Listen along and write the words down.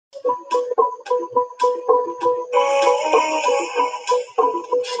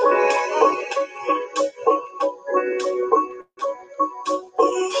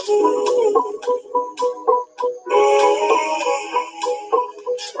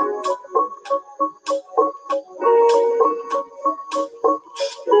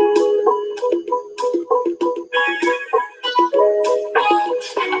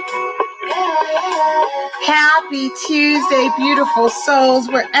Happy Tuesday, beautiful souls,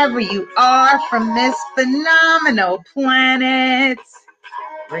 wherever you are from this phenomenal planet.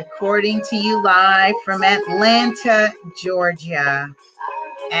 Recording to you live from Atlanta, Georgia.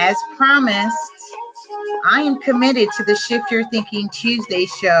 As promised, I am committed to the Shift Your Thinking Tuesday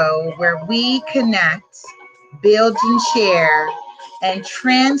show, where we connect, build and share, and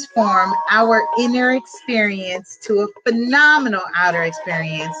transform our inner experience to a phenomenal outer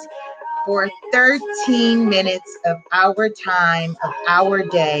experience for 13 minutes of our time, of our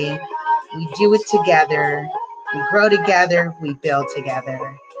day. We do it together. We grow together. We build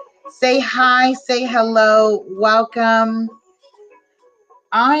together. Say hi, say hello, welcome.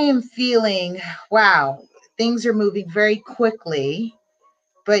 I am feeling, wow, things are moving very quickly,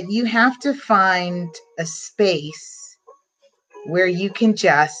 but you have to find a space where you can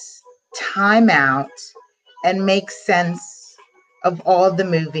just time out and make sense of all the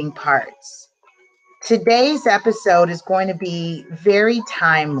moving parts. Today's episode is going to be very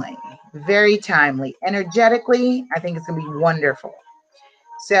timely, very timely. Energetically, I think it's going to be wonderful.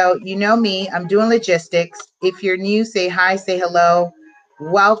 So, you know me, I'm doing logistics. If you're new, say hi, say hello.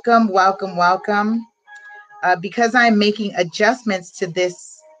 Welcome, welcome, welcome. Because I'm making adjustments to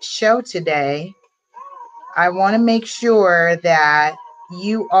this show today, I want to make sure that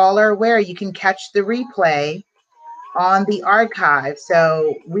you all are aware you can catch the replay on the archive.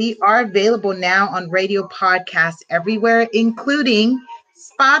 So we are available now on radio podcasts everywhere, including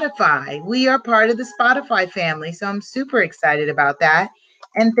Spotify. We are part of the Spotify family, so I'm super excited about that.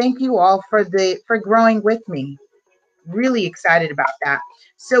 And thank you all for growing with me. Really excited about that.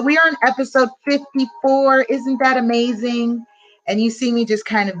 So we are on episode 54. Isn't that amazing? And you see me just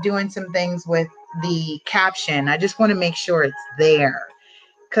kind of doing some things with the caption. I just want to make sure it's there,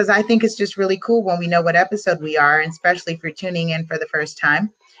 because I think it's just really cool when we know what episode we are, and especially if you're tuning in for the first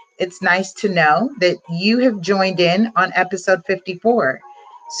time. It's nice to know that you have joined in on episode 54.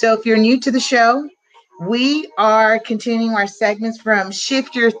 So if you're new to the show, we are continuing our segments from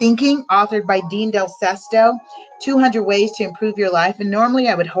Shift Your Thinking, authored by Dean Del Sesto, 200 Ways to Improve Your Life. And normally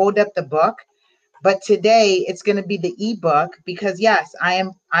I would hold up the book, but today it's going to be the ebook, because yes,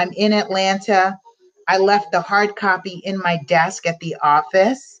 I'm in Atlanta. I left the hard copy in my desk at the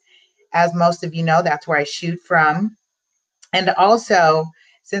office. As most of you know, that's where I shoot from. And also,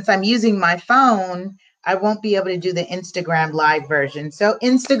 since I'm using my phone, I won't be able to do the Instagram live version. So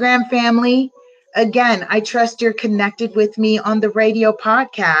Instagram family, again, I trust you're connected with me on the radio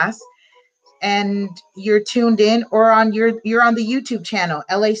podcast and you're tuned in, or you're on the YouTube channel,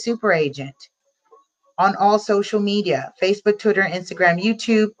 LA Super Agent, on all social media, Facebook, Twitter, Instagram,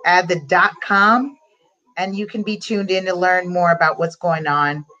 YouTube, add the .com, and you can be tuned in to learn more about what's going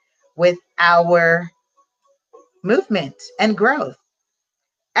on with our movement and growth.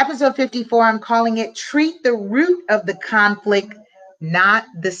 Episode 54, I'm calling it Treat the Root of the Conflict, Not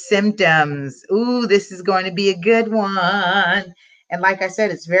the Symptoms. Ooh, this is going to be a good one. And like I said,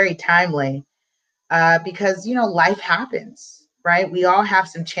 it's very timely because, you know, life happens, right? We all have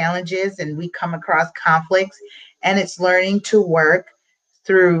some challenges and we come across conflicts, and it's learning to work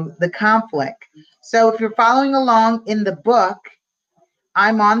through the conflict. So if you're following along in the book,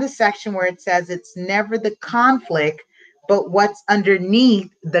 I'm on the section where it says it's never the conflict, but what's underneath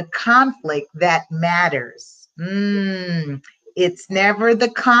the conflict that matters. It's never the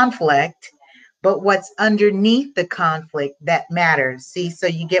conflict, but what's underneath the conflict that matters. See, so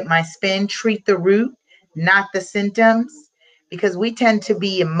you get my spin, treat the root, not the symptoms, because we tend to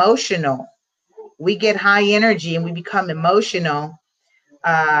be emotional. We get high energy and we become emotional,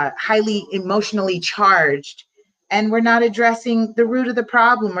 highly emotionally charged, and we're not addressing the root of the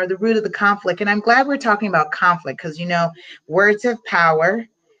problem or the root of the conflict. And I'm glad we're talking about conflict, because, you know, words have power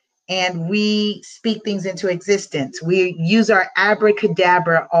and we speak things into existence. We use our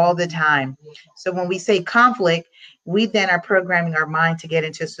abracadabra all the time. So when we say conflict, we then are programming our mind to get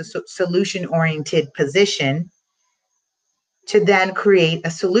into a solution-oriented position to then create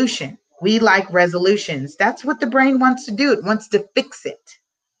a solution. We like resolutions. That's what the brain wants to do. It wants to fix it.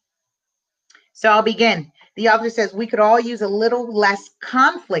 So I'll begin. The author says we could all use a little less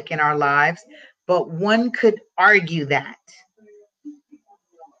conflict in our lives, but one could argue that.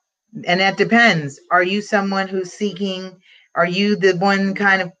 And that depends. Are you someone who's seeking, are you the one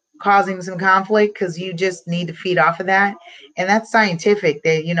kind of causing some conflict because you just need to feed off of that. And that's scientific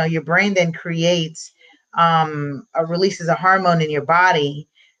that, your brain then creates, releases a hormone in your body,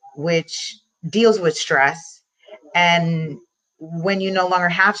 which deals with stress. And when you no longer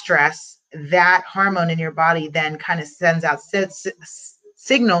have stress, that hormone in your body then kind of sends out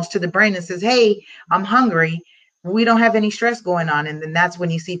signals to the brain and says, hey, I'm hungry. We don't have any stress going on. And then that's when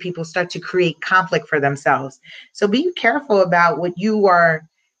you see people start to create conflict for themselves. So be careful about what you are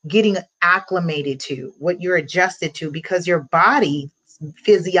getting acclimated to, what you're adjusted to, because your body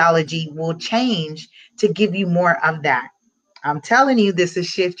physiology will change to give you more of that. I'm telling you, this is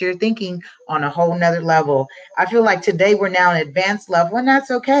shift your thinking on a whole nother level. I feel like today we're now an advanced level, and that's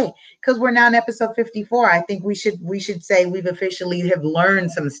okay because we're now in episode 54. I think we should say we've officially have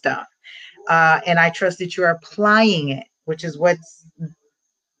learned some stuff. And I trust that you're applying it, which is what's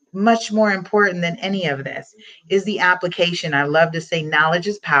much more important than any of this, is the application. I love to say knowledge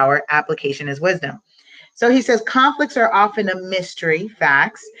is power, application is wisdom. So he says conflicts are often a mystery,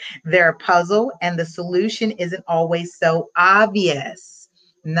 facts. They're a puzzle, and the solution isn't always so obvious.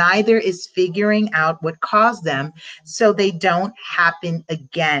 Neither is figuring out what caused them so they don't happen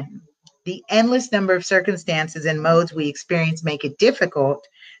again. The endless number of circumstances and modes we experience make it difficult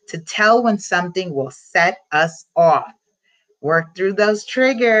to tell when something will set us off. Work through those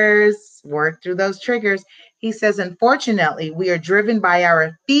triggers. Work through those triggers. He says, unfortunately, we are driven by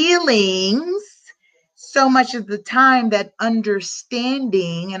our feelings so much of the time that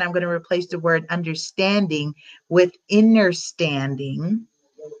understanding, and I'm going to replace the word understanding with understanding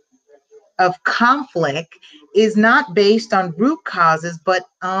of conflict, is not based on root causes, but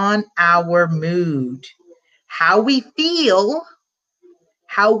on our mood. How we feel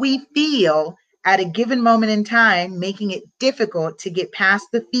at a given moment in time, making it difficult to get past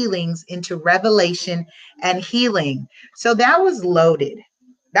the feelings into revelation and healing. So that was loaded.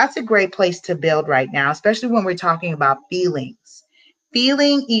 That's a great place to build right now, especially when we're talking about feelings.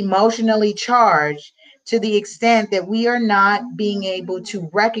 Feeling emotionally charged to the extent that we are not being able to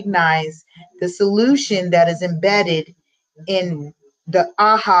recognize the solution that is embedded in the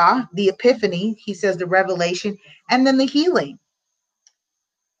aha, the epiphany, he says the revelation, and then the healing.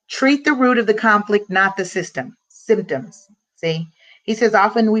 Treat the root of the conflict, not the symptoms. See? He says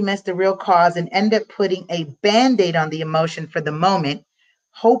often we miss the real cause and end up putting a Band-Aid on the emotion for the moment,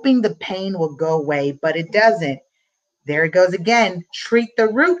 hoping the pain will go away, but it doesn't. There it goes again. Treat the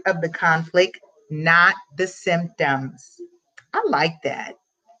root of the conflict, not the symptoms. I like that.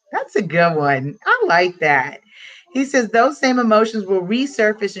 That's a good one. I like that. He says those same emotions will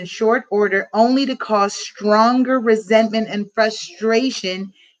resurface in short order only to cause stronger resentment and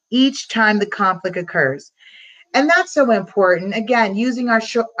frustration each time the conflict occurs. And that's so important. Again, using our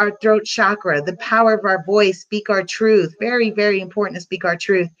throat chakra, the power of our voice, speak our truth. Very, very important to speak our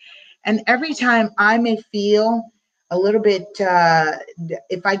truth. And every time I may feel a little bit,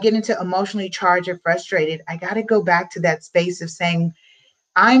 if I get into emotionally charged or frustrated, I got to go back to that space of saying,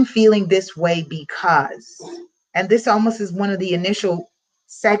 I'm feeling this way because, and this almost is one of the initial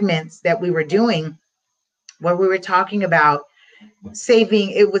segments that we were doing where we were talking about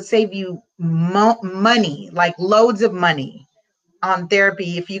it would save you money, like loads of money on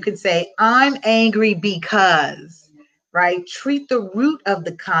therapy. If you could say, I'm angry because, right? Treat the root of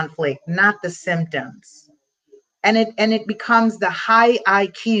the conflict, not the symptoms. And it becomes the high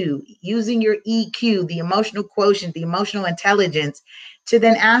IQ, using your EQ, the emotional quotient, the emotional intelligence, to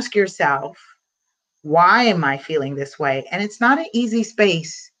then ask yourself, why am I feeling this way? And it's not an easy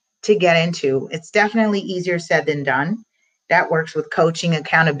space to get into. It's definitely easier said than done. That works with coaching,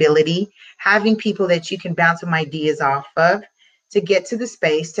 accountability, having people that you can bounce some ideas off of to get to the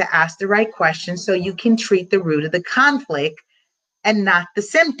space to ask the right questions so you can treat the root of the conflict and not the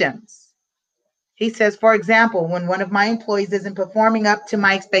symptoms. He says, for example, when one of my employees isn't performing up to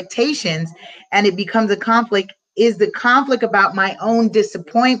my expectations and it becomes a conflict, is the conflict about my own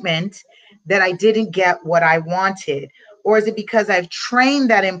disappointment that I didn't get what I wanted? Or is it because I've trained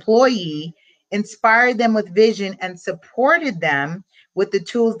that employee, inspired them with vision, and supported them with the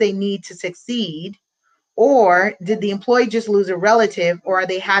tools they need to succeed? Or did the employee just lose a relative, or are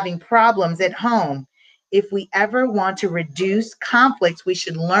they having problems at home? If we ever want to reduce conflicts, we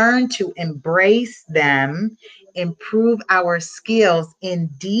should learn to embrace them, improve our skills in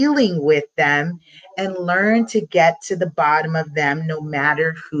dealing with them, and learn to get to the bottom of them no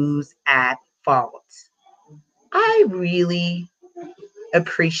matter who's at fault. I really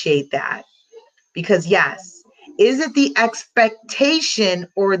appreciate that because, yes, is it the expectation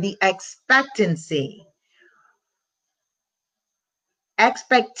or the expectancy?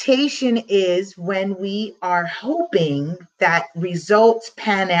 Expectation is when we are hoping that results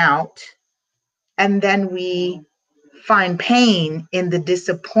pan out, and then we find pain in the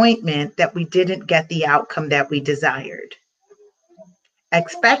disappointment that we didn't get the outcome that we desired.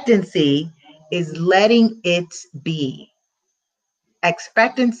 Expectancy is letting it be.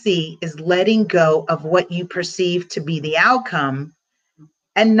 Expectancy is letting go of what you perceive to be the outcome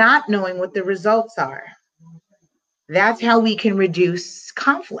and not knowing what the results are. That's how we can reduce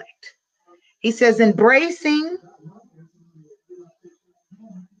conflict. He says embracing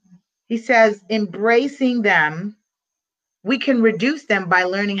them, we can reduce them by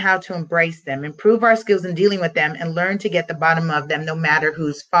learning how to embrace them, improve our skills in dealing with them, and learn to get the bottom of them no matter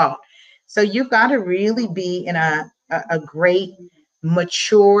whose fault. So you've got to really be in a great,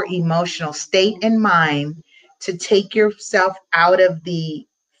 mature emotional state and mind to take yourself out of the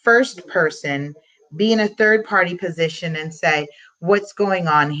first person, be in a third party position and say, what's going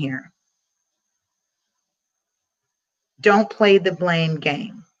on here? Don't play the blame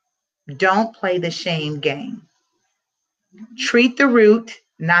game. Don't play the shame game. Treat the root,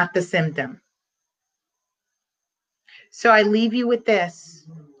 not the symptom. So I leave you with this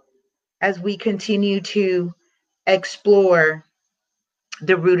as we continue to explore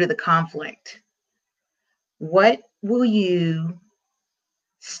the root of the conflict. What will you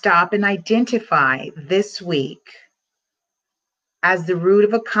stop and identify this week as the root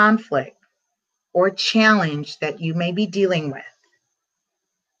of a conflict or challenge that you may be dealing with?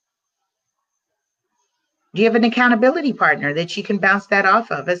 Do you have an accountability partner that you can bounce that off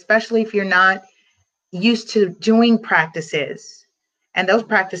of, especially if you're not used to doing practices? And those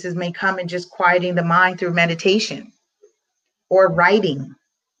practices may come in just quieting the mind through meditation or writing.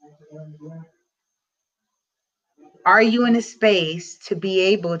 Are you in a space to be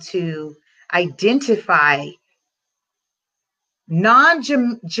able to identify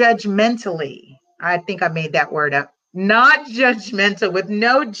non-judgmentally? I think I made that word up. Not judgmental, with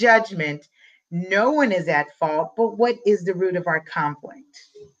no judgment. No one is at fault, but what is the root of our conflict?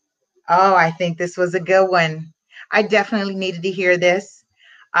 Oh, I think this was a good one. I definitely needed to hear this.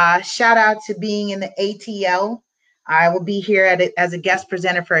 Shout out to being in the ATL. I will be here as a guest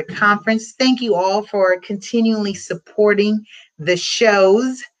presenter for a conference. Thank you all for continually supporting the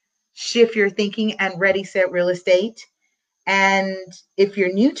shows, Shift Your Thinking and Ready, Set, Real Estate. And if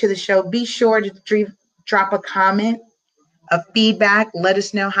you're new to the show, be sure to drop a comment, a feedback. Let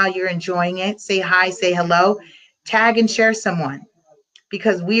us know how you're enjoying it. Say hi, say hello, tag and share someone,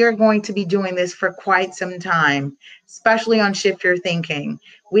 because we are going to be doing this for quite some time, especially on Shift Your Thinking.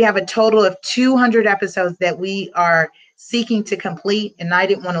 We have a total of 200 episodes that we are seeking to complete, and I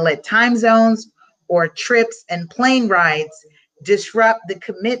didn't want to let time zones or trips and plane rides disrupt the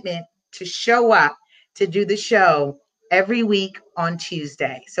commitment to show up to do the show every week on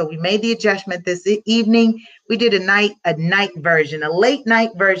Tuesday. So we made the adjustment this evening. We did a late night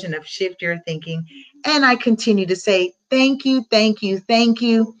version of Shift Your Thinking. And I continue to say, thank you, thank you, thank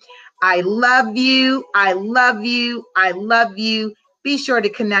you. I love you. I love you. I love you. Be sure to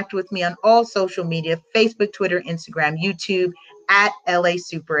connect with me on all social media, Facebook, Twitter, Instagram, YouTube, at LA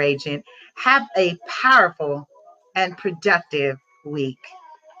Super Agent. Have a powerful and productive week.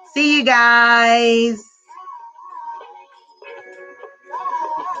 See you guys.